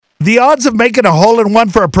The odds of making a hole-in-one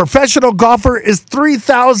for a professional golfer is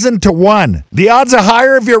 3,000 to 1. The odds are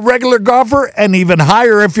higher if you're a regular golfer and even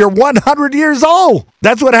higher if you're 100 years old.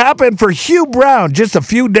 That's what happened for Hugh Brown just a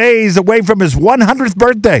few days away from his 100th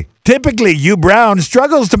birthday. Typically, Hugh Brown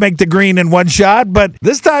struggles to make the green in one shot, but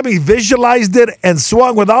this time he visualized it and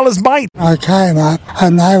swung with all his might. I came up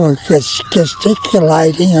and they were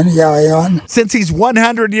gesticulating and going on. Since he's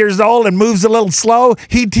 100 years old and moves a little slow,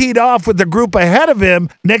 he teed off with the group ahead of him.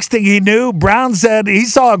 Next thing he knew, Brown said he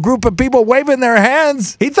saw a group of people waving their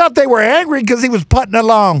hands. He thought they were angry because he was putting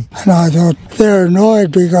along. And I thought, they're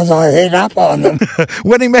annoyed because I hit up on them.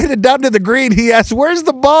 When he made it down to the green, he asked, "Where's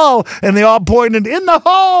the ball?" And they all pointed, "In the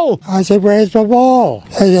hole." I said, "Where's the ball?"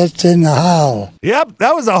 They said, "It's in the hole." Yep,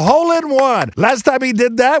 that was a hole-in-one. Last time he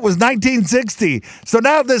did that was 1960. So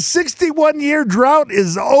now the 61-year drought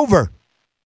is over.